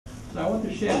So I want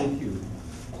to share with you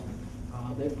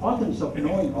the importance of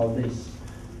knowing all this,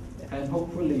 and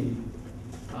hopefully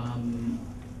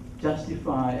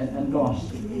justify and endorse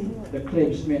the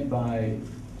claims made by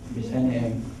Ms.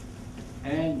 N.A.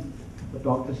 and the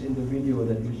doctors in the video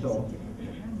that you saw,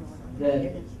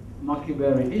 that Maqui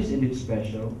berry is indeed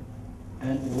special,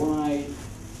 and why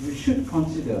you should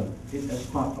consider it as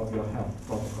part of your health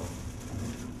protocol.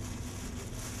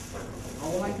 I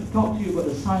would like to talk to you about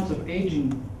the science of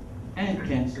aging and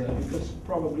cancer, because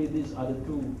probably these are the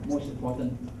two most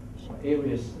important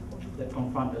areas that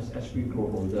confront us as we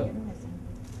grow older.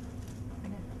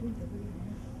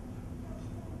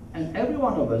 And every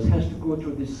one of us has to go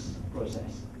through this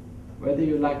process. Whether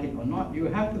you like it or not, you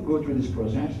have to go through this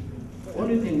process. The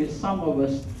only thing is, some of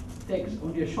us takes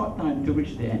only a short time to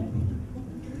reach the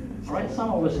end. All right,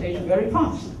 some of us age very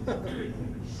fast.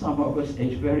 Some of us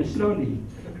age very slowly.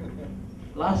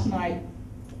 Last night,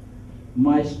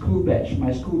 my school batch,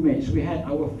 my schoolmates, we had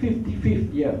our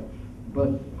 55th year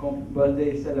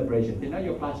birthday celebration. You know,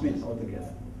 your classmates all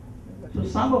together. So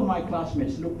some of my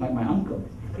classmates look like my uncle.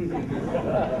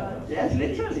 Yes,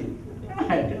 literally.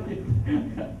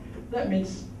 That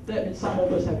means some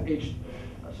of us have aged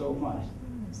so fast.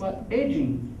 But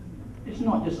aging is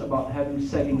not just about having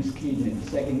sagging skin and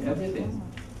sagging everything.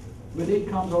 With it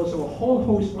comes also a whole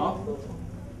host of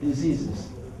diseases.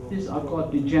 These are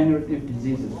called degenerative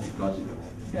diseases, because it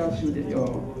tells you that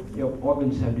your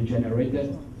organs have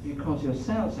degenerated, because your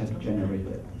cells have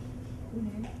degenerated.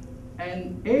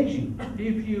 And aging,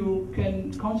 if you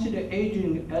can consider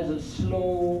aging as a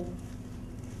slow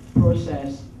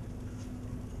process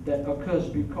that occurs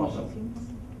because of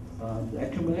the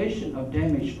accumulation of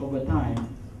damage over time,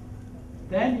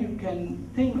 then you can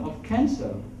think of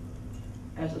cancer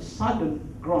as a sudden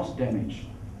gross damage.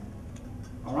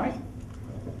 All right?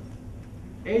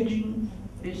 Aging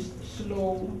is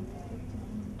slow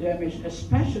damage,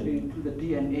 especially to the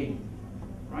DNA,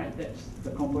 right? That's the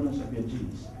components of your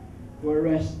genes.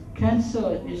 Whereas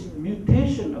cancer is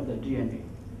mutation of the DNA.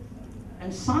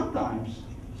 And sometimes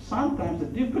the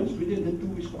difference between the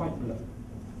two is quite blurred.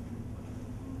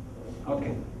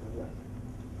 Okay.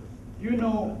 You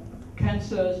know,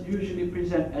 cancers usually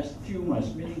present as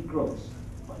tumors, meaning growths,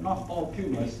 but not all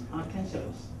tumors are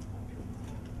cancerous.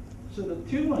 So the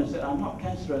tumors that are not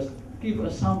cancerous give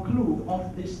us some clue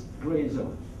of this gray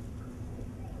zone.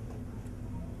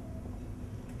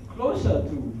 Closer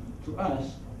to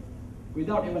us,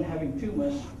 without even having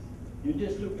tumors, you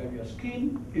just look at your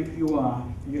skin. If you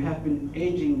have been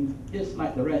aging just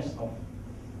like the rest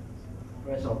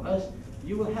of us,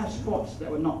 you will have spots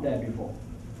that were not there before.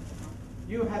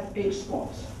 You have age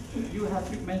spots. You have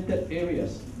pigmented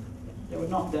areas that were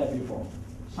not there before.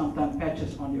 Sometimes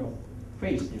patches on your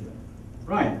face even.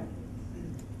 Right?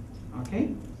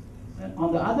 Okay? And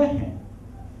on the other hand,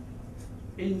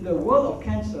 in the world of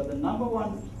cancer, the number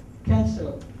one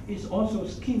cancer is also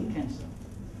skin cancer.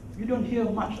 You don't hear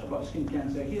much about skin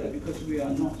cancer here because we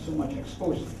are not so much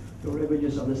exposed to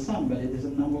ravages of the sun, but it is the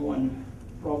number one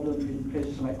problem in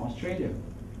places like Australia.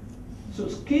 So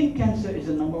skin cancer is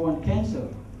the number one cancer,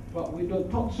 but we don't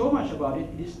talk so much about it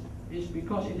is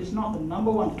because it is not the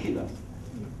number one killer.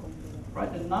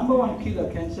 Right? The number one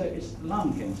killer cancer is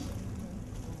lung cancer.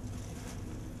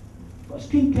 But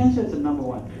skin cancer is the number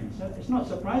one cancer. It's not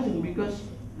surprising because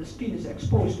the skin is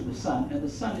exposed to the sun, and the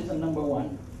sun is the number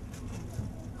one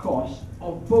cause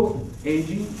of both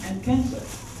aging and cancer.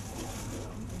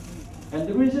 And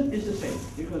the reason is the same,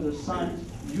 because the sun's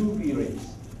UV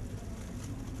rays,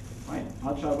 right?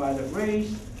 Ultraviolet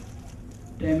rays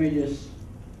damages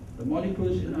the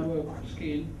molecules in our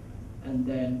skin, and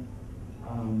then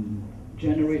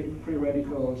generate free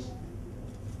radicals,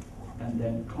 and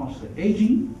then cause the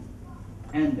aging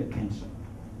and the cancer.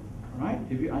 All right?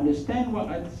 If you understand what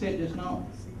I said just now,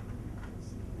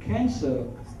 cancer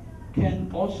can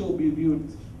also be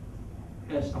viewed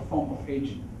as a form of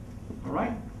aging. All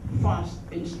right? Fast,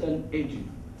 instant aging.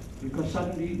 Because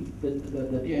suddenly the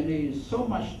DNA is so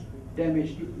much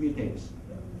damaged, it mutates.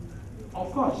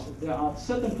 Of course, there are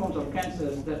certain forms of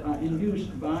cancers that are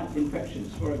induced by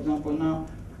infections. For example, now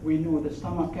we know that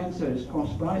stomach cancer is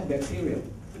caused by bacteria.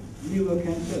 Liver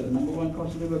cancer, the number one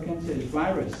cause of liver cancer is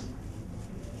virus.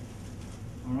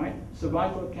 All right?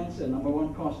 Cervical cancer, number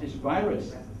one cause is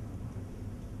virus.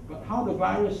 But how the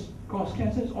virus causes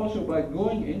cancer is also by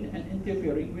going in and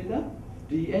interfering with the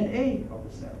DNA of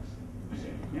the cells.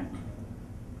 Yeah?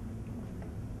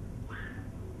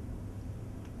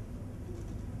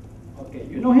 Okay,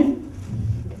 you know him?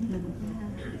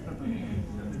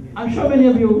 I'm sure many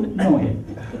of you know him.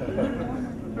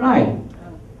 Right.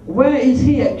 Where is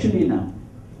he actually now?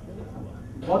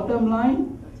 Bottom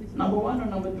line, Number 1 or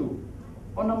number 2?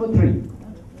 Or number 3?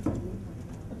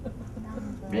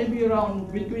 Maybe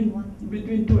around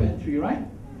between 2 and 3, right?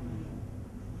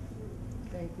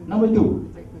 Number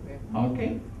 2.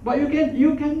 Okay. But you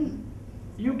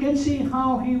can see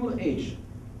how he will age.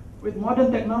 With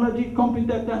modern technology,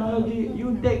 computer technology,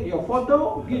 you take your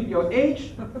photo, give your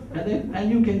age,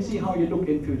 and you can see how you look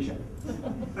in future.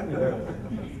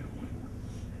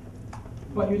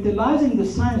 But utilizing the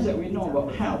science that we know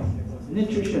about health,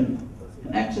 nutrition,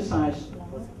 and exercise,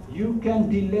 you can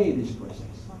delay this process.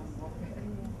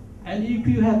 And if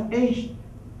you have aged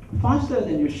faster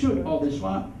than you should all this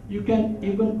while, you can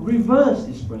even reverse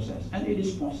this process, and it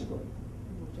is possible.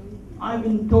 I've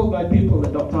been told by people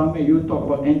that, Dr. Amir, you talk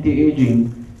about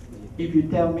anti-aging. If you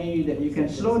tell me that you can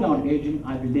slow down aging,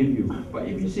 I believe you. But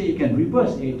if you say you can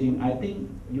reverse aging, I think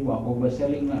you are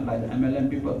overselling like the MLM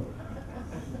people.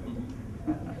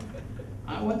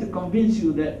 I want to convince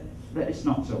you that it's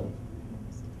not so.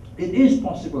 It is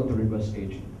possible to reverse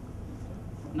aging.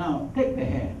 Now, take the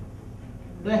hair.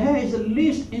 The hair is the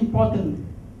least important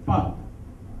part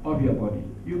of your body.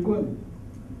 You go and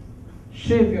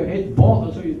shave your head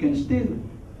bald so you can still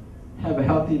have a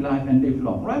healthy life and live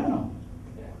long, right or not?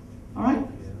 Alright?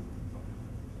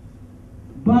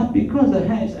 But because the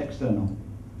hair is external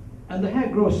and the hair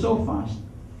grows so fast,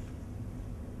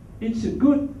 it's a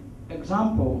good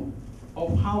example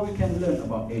of how we can learn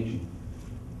about aging.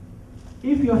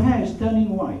 If your hair is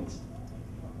turning white,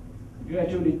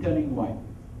 gradually turning white,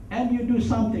 and you do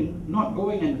something, not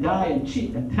going and dye and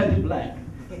cheat and turn it black,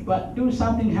 but do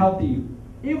something healthy,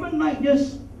 even like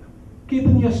just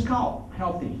keeping your scalp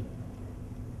healthy.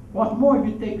 What more if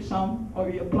you take some, or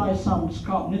you apply some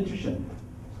scalp nutrition?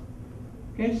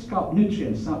 Okay, scalp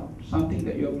nutrients, something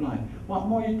that you apply. What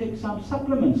more you take some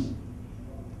supplements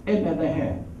in the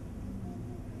hair?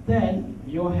 Then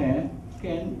your hair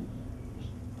can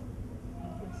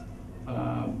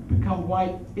become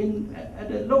white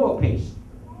at a lower pace.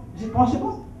 Is it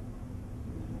possible?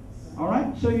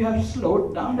 Alright, so you have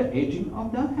slowed down the aging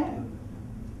of the hair.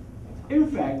 In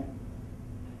fact,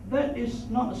 that is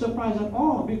not a surprise at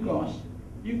all, because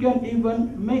you can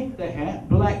even make the hair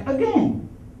black again.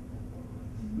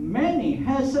 Many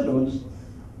hair salons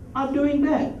are doing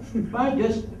that by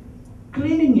just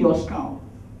cleaning your scalp,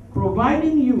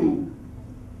 providing you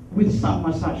with some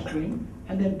massage cream,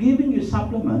 and then giving you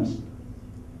supplements.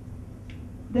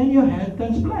 Then your hair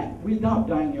turns black without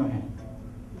dyeing your hair.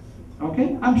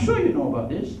 Okay? I'm sure you know about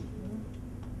this.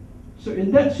 So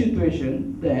in that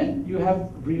situation, then you have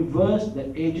reversed the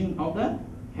aging of the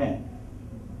hair.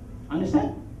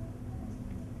 Understand?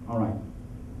 Alright.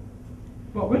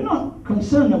 But we're not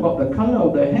concerned about the color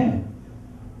of the hair.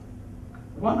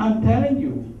 What I'm telling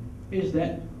you is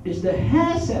that it's the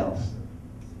hair cells,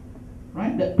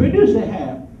 right, that produce the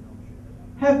hair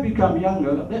have become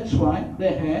younger. That's why the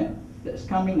hair that's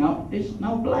coming out is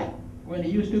now black when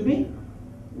it used to be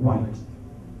white.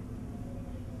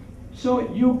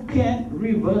 So you can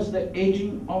reverse the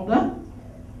aging of the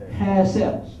hair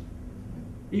cells.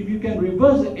 If you can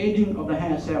reverse the aging of the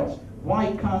hair cells,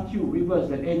 why can't you reverse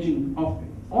the aging of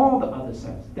all the other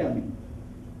cells? Tell me.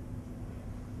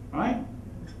 Right?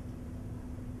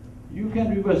 You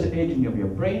can reverse the aging of your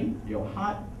brain, your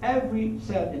heart, every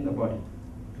cell in the body.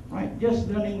 Right? Just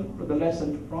learning the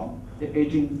lesson from the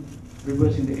aging,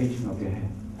 reversing the aging of your hair.